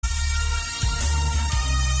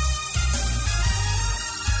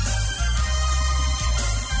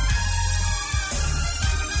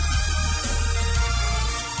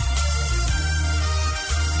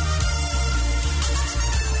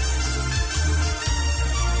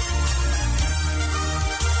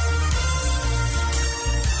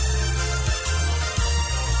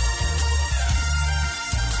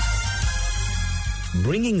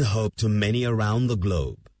bringing hope to many around the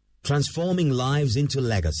globe, transforming lives into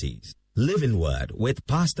legacies. Living Word with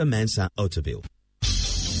Pastor Mensa Otabil.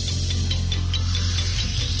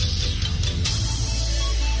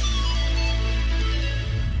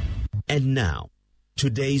 And now,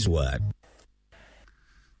 today's word.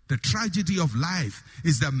 The tragedy of life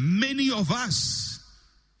is that many of us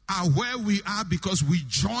are where we are because we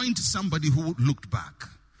joined somebody who looked back.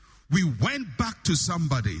 We went back to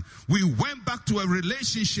somebody. We went back to a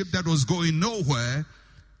relationship that was going nowhere,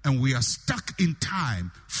 and we are stuck in time,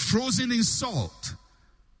 frozen in salt,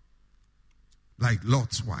 like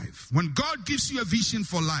Lot's wife. When God gives you a vision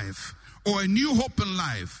for life or a new hope in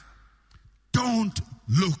life, don't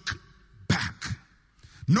look back.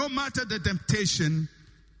 No matter the temptation,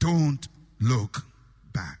 don't look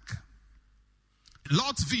back.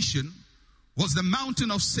 Lot's vision was the mountain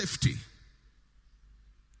of safety,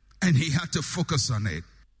 and he had to focus on it.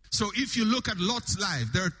 So if you look at Lot's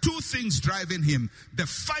life, there are two things driving him: the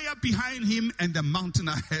fire behind him and the mountain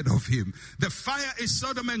ahead of him. The fire is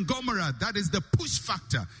Sodom and Gomorrah. That is the push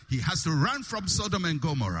factor. He has to run from Sodom and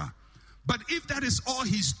Gomorrah. But if that is all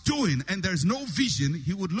he's doing and there's no vision,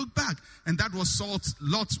 he would look back. And that was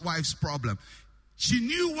Lot's wife's problem. She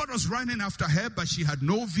knew what was running after her, but she had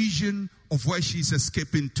no vision of where she's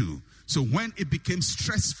escaping to. So when it became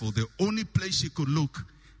stressful, the only place she could look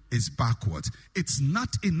is backwards. It's not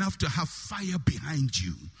enough to have fire behind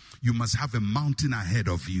you. You must have a mountain ahead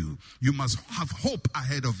of you. You must have hope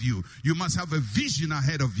ahead of you. You must have a vision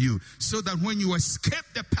ahead of you, so that when you escape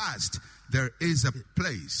the past, there is a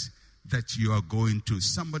place that you are going to.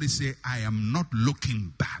 Somebody say, I am not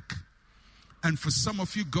looking back. And for some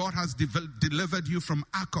of you, God has delivered you from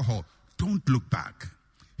alcohol. Don't look back.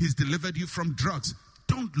 He's delivered you from drugs.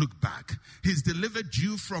 Don't look back. He's delivered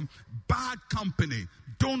you from bad company.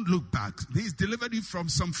 Don't look back. He's delivered you from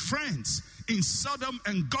some friends in Sodom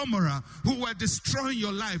and Gomorrah who were destroying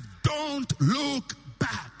your life. Don't look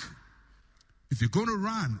back. If you're going to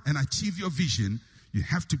run and achieve your vision, you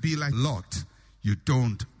have to be like Lot. You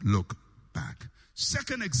don't look back.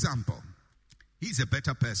 Second example. He's a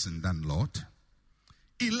better person than Lot.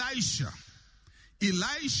 Elisha.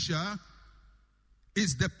 Elisha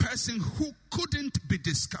is the person who couldn't be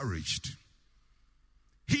discouraged.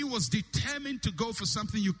 He was determined to go for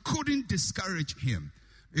something. You couldn't discourage him.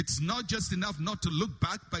 It's not just enough not to look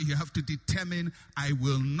back, but you have to determine, I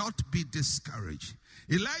will not be discouraged.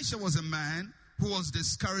 Elisha was a man who was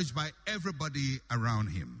discouraged by everybody around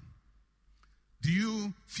him. Do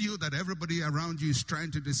you feel that everybody around you is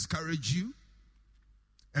trying to discourage you?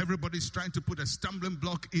 Everybody's trying to put a stumbling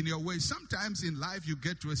block in your way. Sometimes in life you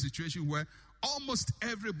get to a situation where almost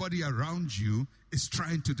everybody around you is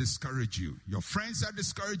trying to discourage you. Your friends are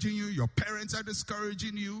discouraging you. Your parents are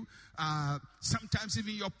discouraging you. Sometimes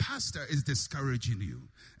even your pastor is discouraging you.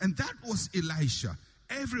 And that was Elisha.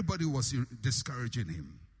 Everybody was discouraging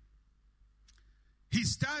him. He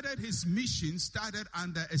started his mission,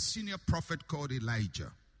 under a senior prophet called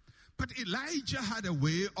Elijah. But Elijah had a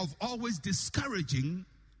way of always discouraging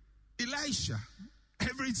Elisha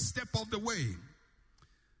every step of the way.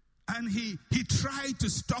 And he tried to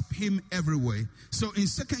stop him every way. So in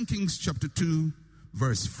 2 Kings chapter 2,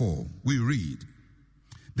 verse 4, we read,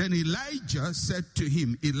 Then Elijah said to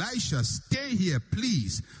him, Elisha, stay here,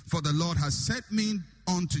 please, for the Lord has sent me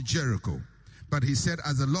on to Jericho. But he said,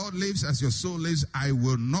 as the Lord lives, as your soul lives, I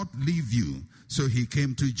will not leave you. So he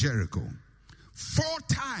came to Jericho. 4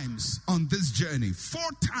 times on this journey, 4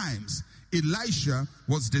 times, Elisha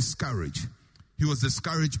was discouraged. He was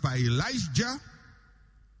discouraged by Elijah,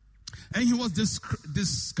 and he was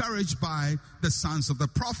discouraged by the sons of the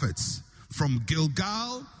prophets. From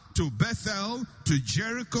Gilgal to Bethel to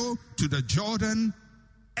Jericho to the Jordan,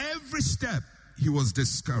 every step he was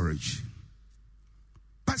discouraged.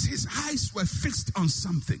 But his eyes were fixed on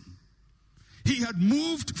something. He had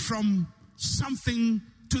moved from something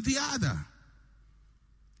to the other.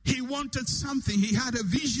 He wanted something. He had a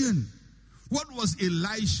vision. What was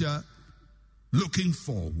Elisha looking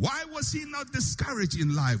for? Why was he not discouraged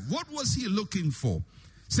in life? What was he looking for?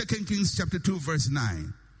 2 Kings chapter 2 verse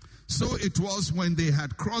 9. So it was when they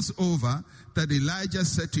had crossed over that Elijah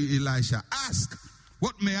said to Elisha, ask,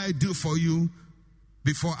 what may I do for you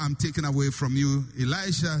before I'm taken away from you?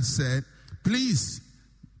 Elisha said, please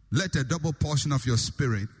let a double portion of your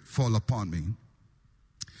spirit fall upon me.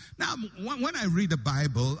 Now, when I read the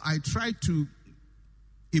Bible, I try to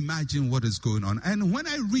imagine what is going on. And when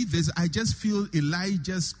I read this, I just feel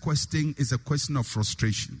Elijah's question is a question of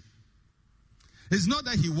frustration. It's not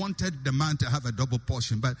that he wanted the man to have a double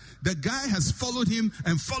portion, but the guy has followed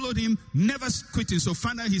him, never quitting. So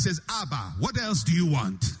finally he says, Abba, what else do you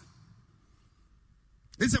want?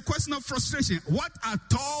 It's a question of frustration. What at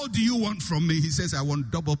all do you want from me? He says, I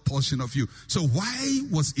want double portion of you. So why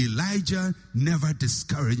was Elijah never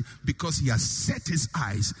discouraged? Because he has set his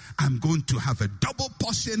eyes. I'm going to have a double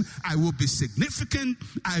portion. I will be significant.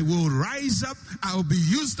 I will rise up. I will be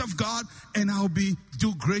used of God. And I'll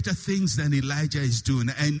do greater things than Elijah is doing.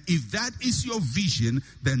 And if that is your vision,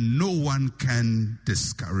 then no one can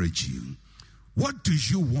discourage you. What do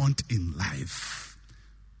you want in life?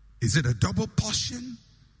 Is it a double portion?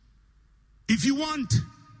 If you want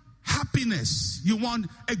happiness, you want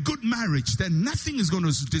a good marriage, then nothing is going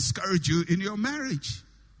to discourage you in your marriage.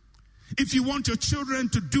 If you want your children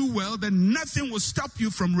to do well, then nothing will stop you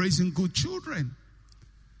from raising good children.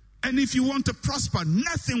 And if you want to prosper,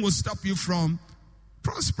 nothing will stop you from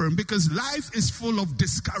prospering, because life is full of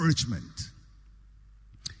discouragement.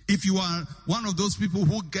 If you are one of those people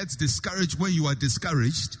who gets discouraged when you are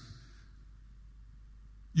discouraged,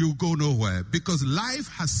 you go nowhere, because life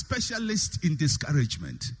has specialists in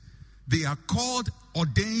discouragement. They are called,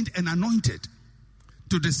 ordained, and anointed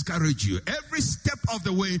to discourage you. Every step of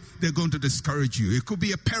the way, they're going to discourage you. It could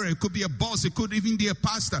be a parent, it could be a boss, it could even be a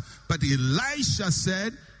pastor. But Elisha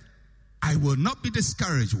said, I will not be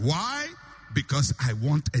discouraged. Why? Because I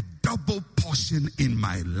want a double portion in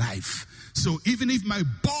my life. So even if my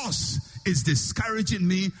boss is discouraging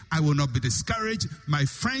me, I will not be discouraged. My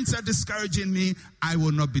friends are discouraging me, I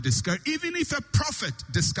will not be discouraged. Even if a prophet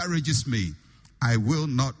discourages me, I will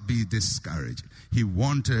not be discouraged. He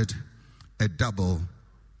wanted a double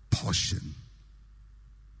portion.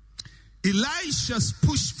 Elisha's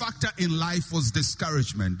push factor in life was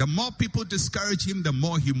discouragement. The more people discouraged him, the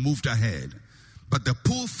more he moved ahead. But the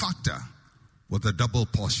pull factor was a double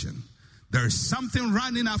portion. There is something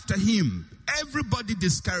running after him. Everybody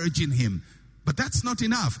discouraging him. But that's not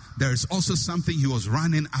enough. There is also something he was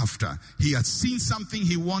running after. He had seen something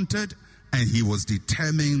he wanted, and he was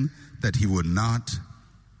determined that he would not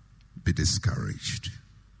be discouraged.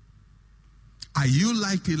 Are you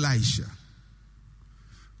like Elisha?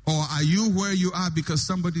 Or are you where you are because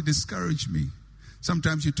somebody discouraged me?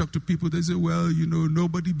 Sometimes you talk to people, they say, well,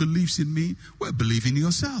 nobody believes in me. Well, believe in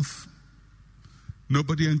yourself.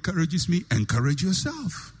 Nobody encourages me. Encourage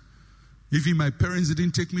yourself. Even my parents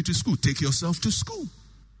didn't take me to school. Take yourself to school.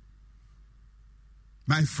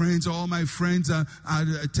 All my friends are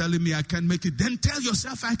telling me I can't make it. Then tell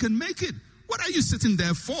yourself I can make it. What are you sitting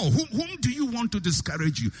there for? Whom do you want to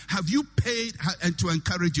discourage you? Have you paid and to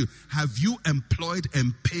encourage you? Have you employed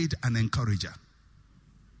and paid an encourager?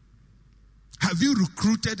 Have you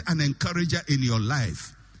recruited an encourager in your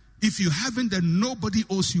life? If you haven't, then nobody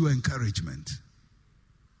owes you encouragement.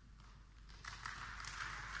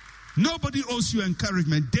 Nobody owes you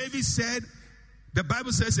encouragement. David said, the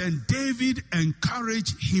Bible says, and David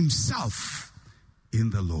encouraged himself in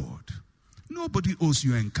the Lord. Nobody owes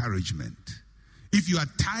you encouragement. If you are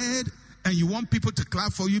tired and you want people to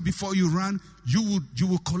clap for you before you run, you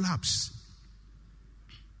will collapse.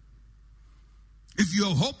 If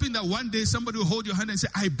you're hoping that one day somebody will hold your hand and say,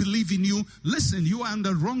 I believe in you, listen, you are on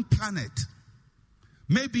the wrong planet.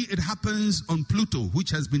 Maybe it happens on Pluto, which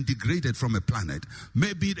has been degraded from a planet.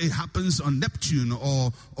 Maybe it happens on Neptune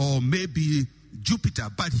or maybe Jupiter.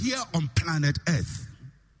 But here on planet Earth,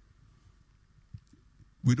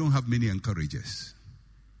 we don't have many encouragers.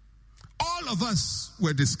 All of us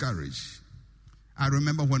were discouraged. I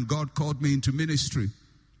remember when God called me into ministry,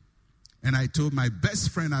 and I told my best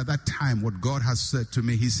friend at that time what God has said to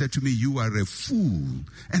me. He said to me, you are a fool.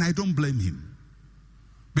 And I don't blame him.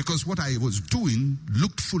 Because what I was doing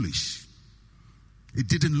looked foolish. It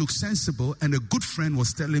didn't look sensible. And a good friend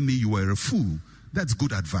was telling me you were a fool. That's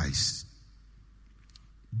good advice.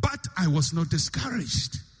 But I was not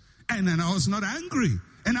discouraged. And then I was not angry.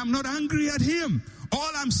 And I'm not angry at him.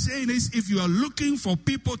 All I'm saying is, if you are looking for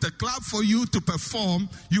people to clap for you to perform,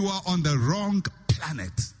 you are on the wrong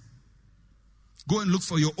planet. Go and look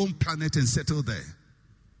for your own planet and settle there.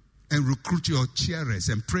 And recruit your cheerers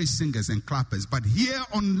and praise singers and clappers. But here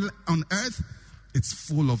on earth, it's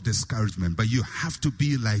full of discouragement. But you have to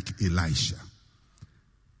be like Elisha.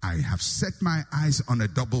 I have set my eyes on a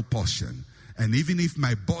double portion. And even if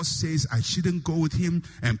my boss says I shouldn't go with him,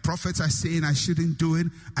 and prophets are saying I shouldn't do it,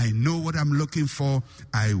 I know what I'm looking for.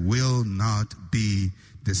 I will not be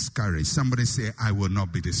discouraged. Somebody say, I will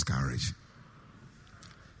not be discouraged.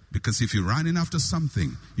 Because if you're running after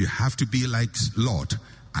something, you have to be like Lord.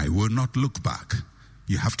 I will not look back.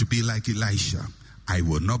 You have to be like Elisha. I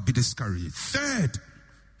will not be discouraged. Third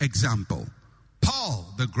example,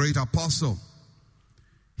 Paul, the great apostle.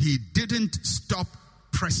 He didn't stop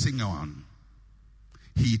pressing on.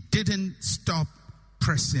 He didn't stop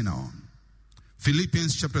pressing on.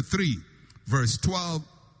 Philippians chapter 3, verse 12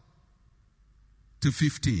 to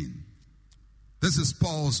 15. This is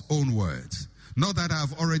Paul's own words. Not that I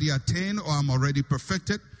have already attained or am already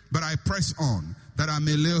perfected, but I press on, that I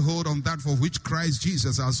may lay hold on that for which Christ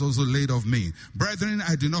Jesus has also laid of me. Brethren,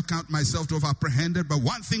 I do not count myself to have apprehended, but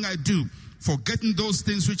one thing I do, forgetting those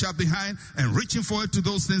things which are behind and reaching forward to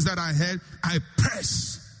those things that are ahead, I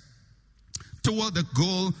press toward the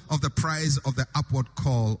goal of the prize of the upward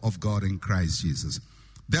call of God in Christ Jesus.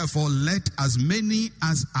 Therefore, let as many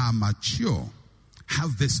as are mature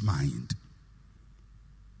have this mind.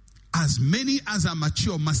 As many as are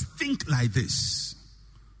mature must think like this.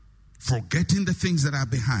 Forgetting the things that are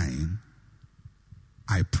behind,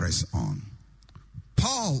 I press on.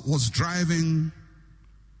 Paul was driving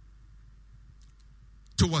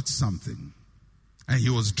towards something, and he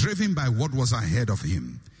was driven by what was ahead of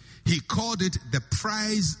him. He called it the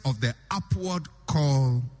prize of the upward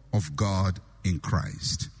call of God in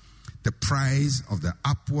Christ. The prize of the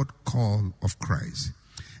upward call of Christ.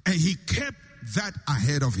 And he kept that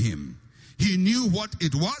ahead of him. He knew what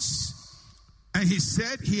it was, and he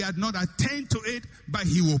said he had not attained to it, but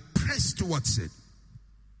he will press towards it.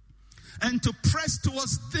 And to press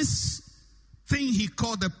towards this thing he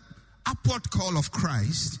called the upward call of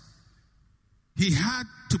Christ, he had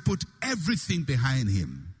to put everything behind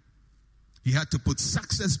him. He had to put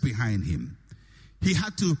success behind him. He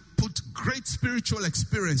had to put great spiritual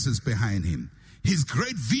experiences behind him. His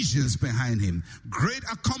great visions behind him. Great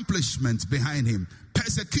accomplishments behind him.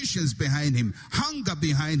 Persecutions behind him. Hunger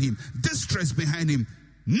behind him. Distress behind him.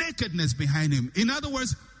 Nakedness behind him. In other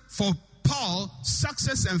words, for Paul,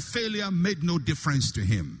 success and failure made no difference to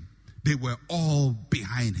him. They were all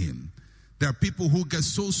behind him. There are people who get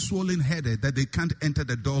so swollen-headed that they can't enter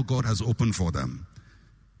the door God has opened for them.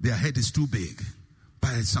 Their head is too big.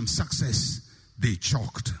 By some success, they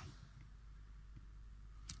choked.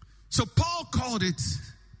 So Paul called it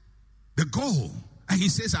the goal. And he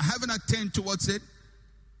says, I haven't attained towards it,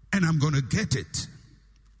 and I'm going to get it.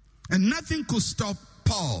 And nothing could stop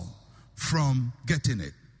Paul from getting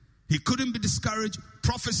it. He couldn't be discouraged.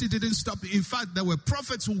 Prophecy didn't stop him. In fact, there were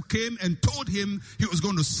prophets who came and told him he was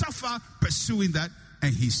going to suffer pursuing that.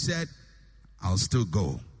 And he said, I'll still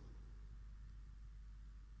go.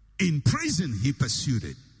 In prison, he pursued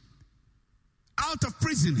it. Out of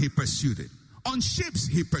prison, he pursued it. On ships,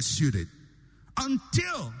 he pursued it.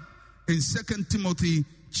 Until in 2 Timothy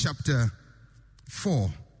chapter 4,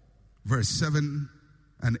 verse 7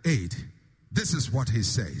 and 8, this is what he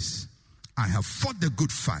says. I have fought the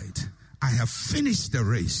good fight. I have finished the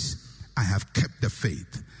race. I have kept the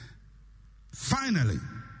faith. Finally,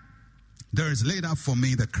 there is laid up for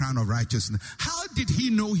me the crown of righteousness. How did he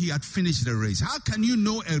know he had finished the race? How can you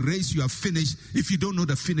know a race you have finished if you don't know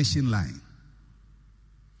the finishing line?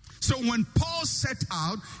 So when Paul set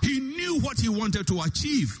out, he knew what he wanted to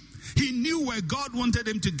achieve. He knew where God wanted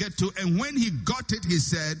him to get to. And when he got it, he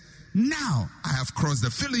said, now I have crossed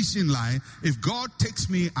the finishing line. If God takes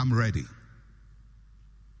me, I'm ready.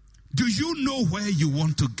 Do you know where you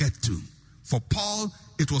want to get to? For Paul,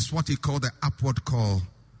 it was what he called the upward call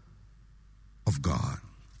of God.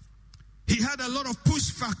 He had a lot of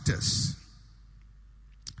push factors.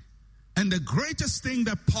 And the greatest thing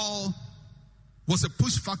that Paul was a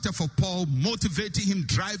push factor for Paul, motivating him,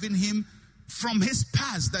 driving him from his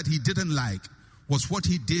past that he didn't like, was what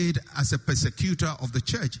he did as a persecutor of the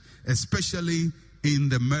church, especially in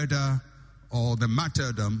the murder or the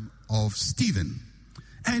martyrdom of Stephen.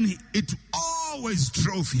 And it always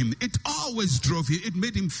drove him. It always drove him. It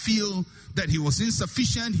made him feel that he was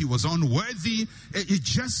insufficient. He was unworthy. It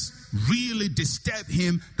just really disturbed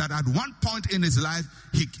him that at one point in his life,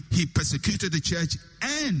 he persecuted the church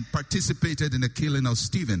and participated in the killing of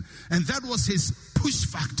Stephen. And that was his push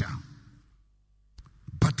factor.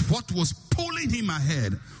 But what was pulling him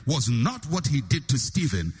ahead was not what he did to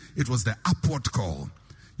Stephen. It was the upward call.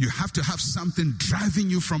 You have to have something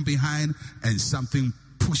driving you from behind and something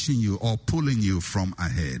pushing you or pulling you from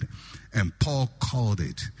ahead. And Paul called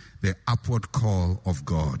it the upward call of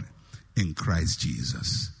God in Christ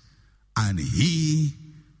Jesus. And he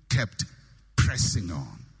kept pressing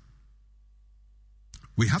on.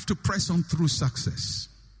 We have to press on through success,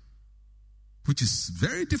 which is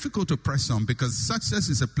very difficult to press on because success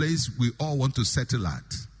is a place we all want to settle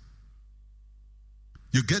at.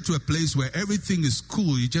 You get to a place where everything is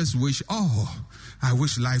cool. You just wish, I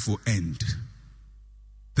wish life will end.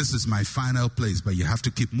 This is my final place, but you have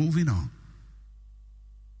to keep moving on.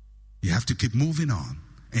 You have to keep moving on.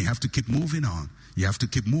 And you have to keep moving on. You have to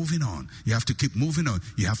keep moving on. You have to keep moving on.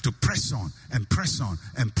 You have to press on and press on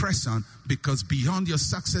and press on, because beyond your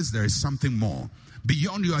success, there is something more.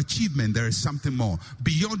 Beyond your achievement, there is something more.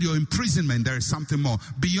 Beyond your imprisonment, there is something more.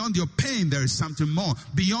 Beyond your pain, there is something more.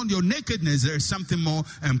 Beyond your nakedness, there is something more.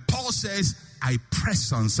 And Paul says, I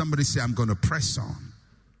press on. Somebody say, I'm going to press on.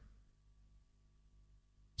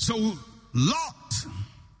 So Lot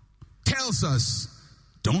tells us,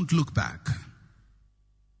 don't look back.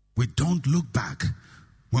 We don't look back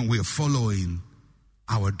when we are following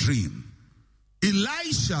our dream.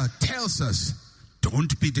 Elisha tells us,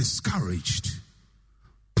 don't be discouraged.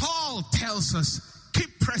 Paul tells us,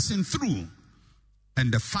 keep pressing through.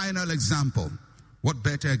 And the final example, what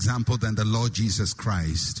better example than the Lord Jesus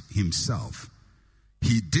Christ himself?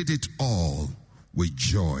 He did it all with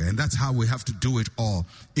joy. And that's how we have to do it all.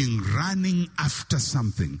 In running after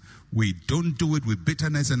something, we don't do it with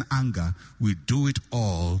bitterness and anger. We do it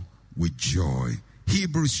all with joy.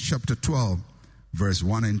 Hebrews chapter 12, verse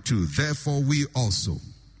 1 and 2. Therefore we also,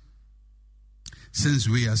 since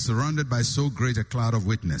we are surrounded by so great a cloud of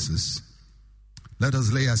witnesses, let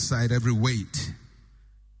us lay aside every weight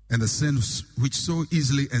and the sin which so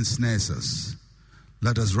easily ensnares us.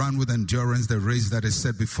 Let us run with endurance the race that is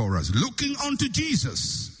set before us, looking unto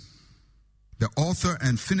Jesus, the author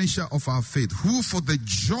and finisher of our faith, who for the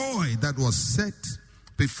joy that was set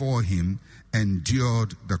before him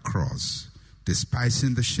endured the cross,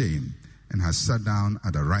 despising the shame, and has sat down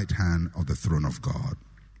at the right hand of the throne of God.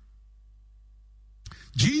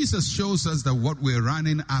 Jesus shows us that what we're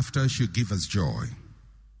running after should give us joy.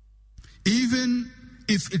 Even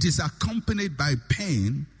if it is accompanied by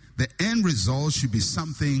pain, the end result should be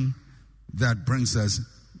something that brings us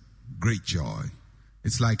great joy.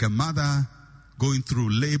 It's like a mother going through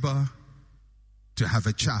labor to have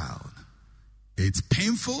a child. It's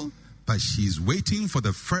painful, but she's waiting for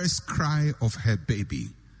the first cry of her baby.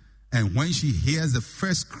 And when she hears the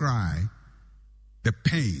first cry, the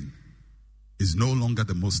pain is no longer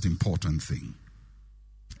the most important thing.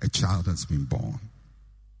 A child has been born.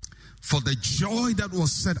 For the joy that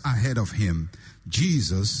was set ahead of him,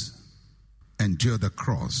 Jesus endured the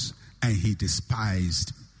cross, and he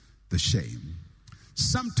despised the shame.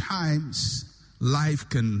 Sometimes life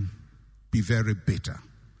can be very bitter.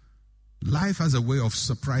 Life has a way of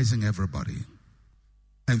surprising everybody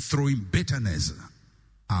and throwing bitterness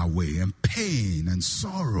our way, and pain and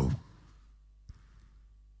sorrow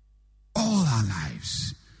all our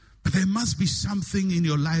lives. But there must be something in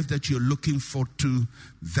your life that you're looking forward to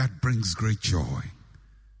that brings great joy.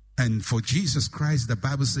 And for Jesus Christ, the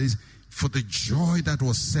Bible says, for the joy that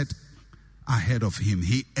was set ahead of him,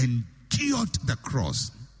 he endured the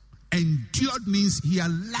cross. Endured means he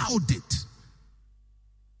allowed it,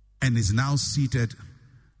 and is now seated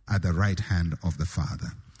at the right hand of the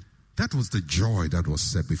Father. That was the joy that was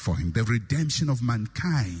set before him. The redemption of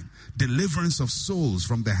mankind, deliverance of souls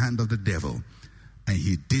from the hand of the devil. And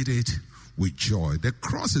he did it with joy. The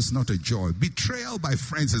cross is not a joy. Betrayal by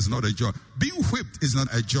friends is not a joy. Being whipped is not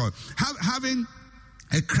a joy. Having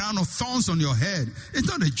a crown of thorns on your head is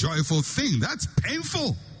not a joyful thing. That's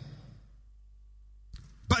painful.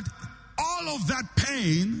 But all of that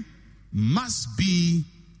pain must be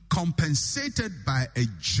compensated by a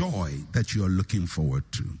joy that you're looking forward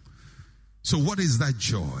to. So what is that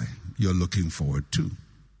joy you're looking forward to?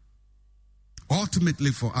 Ultimately,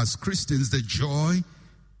 for us Christians, the joy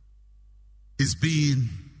is being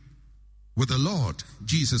with the Lord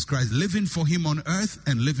Jesus Christ, living for him on earth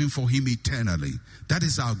and living for him eternally. That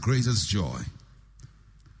is our greatest joy.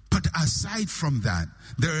 But aside from that,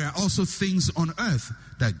 there are also things on earth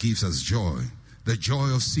that gives us joy. The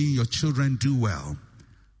joy of seeing your children do well.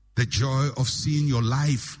 The joy of seeing your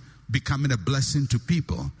life becoming a blessing to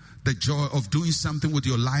people. The joy of doing something with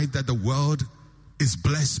your life that the world is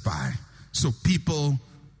blessed by. So people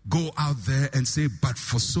go out there and say, but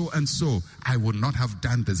for so and so, I would not have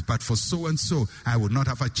done this. But for so and so, I would not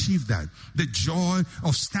have achieved that. The joy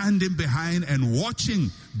of standing behind and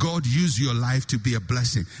watching God use your life to be a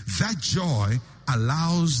blessing. That joy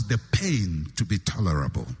allows the pain to be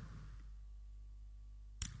tolerable.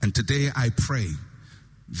 And today I pray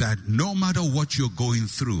that no matter what you're going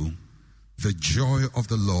through, the joy of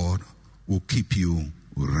the Lord will keep you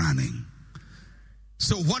running.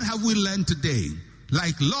 So what have we learned today?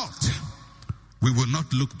 Like Lot, we will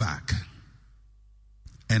not look back.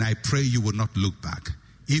 And I pray you will not look back.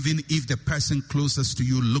 Even if the person closest to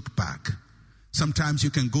you look back. Sometimes you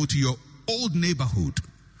can go to your old neighborhood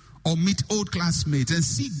or meet old classmates and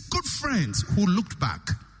see good friends who looked back.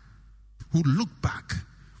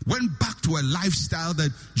 Went back to a lifestyle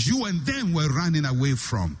that you and them were running away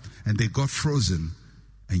from. And they got frozen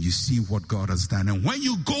and you see what God has done. And when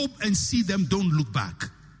you go and see them, don't look back.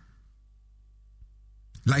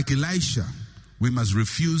 Like Elisha, we must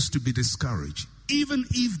refuse to be discouraged. Even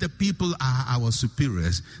if the people are our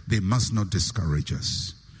superiors, they must not discourage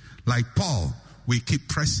us. Like Paul, we keep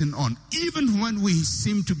pressing on. Even when we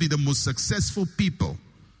seem to be the most successful people,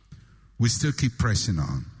 we still keep pressing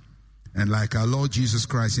on. And like our Lord Jesus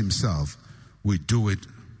Christ himself, we do it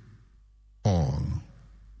all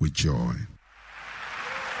with joy.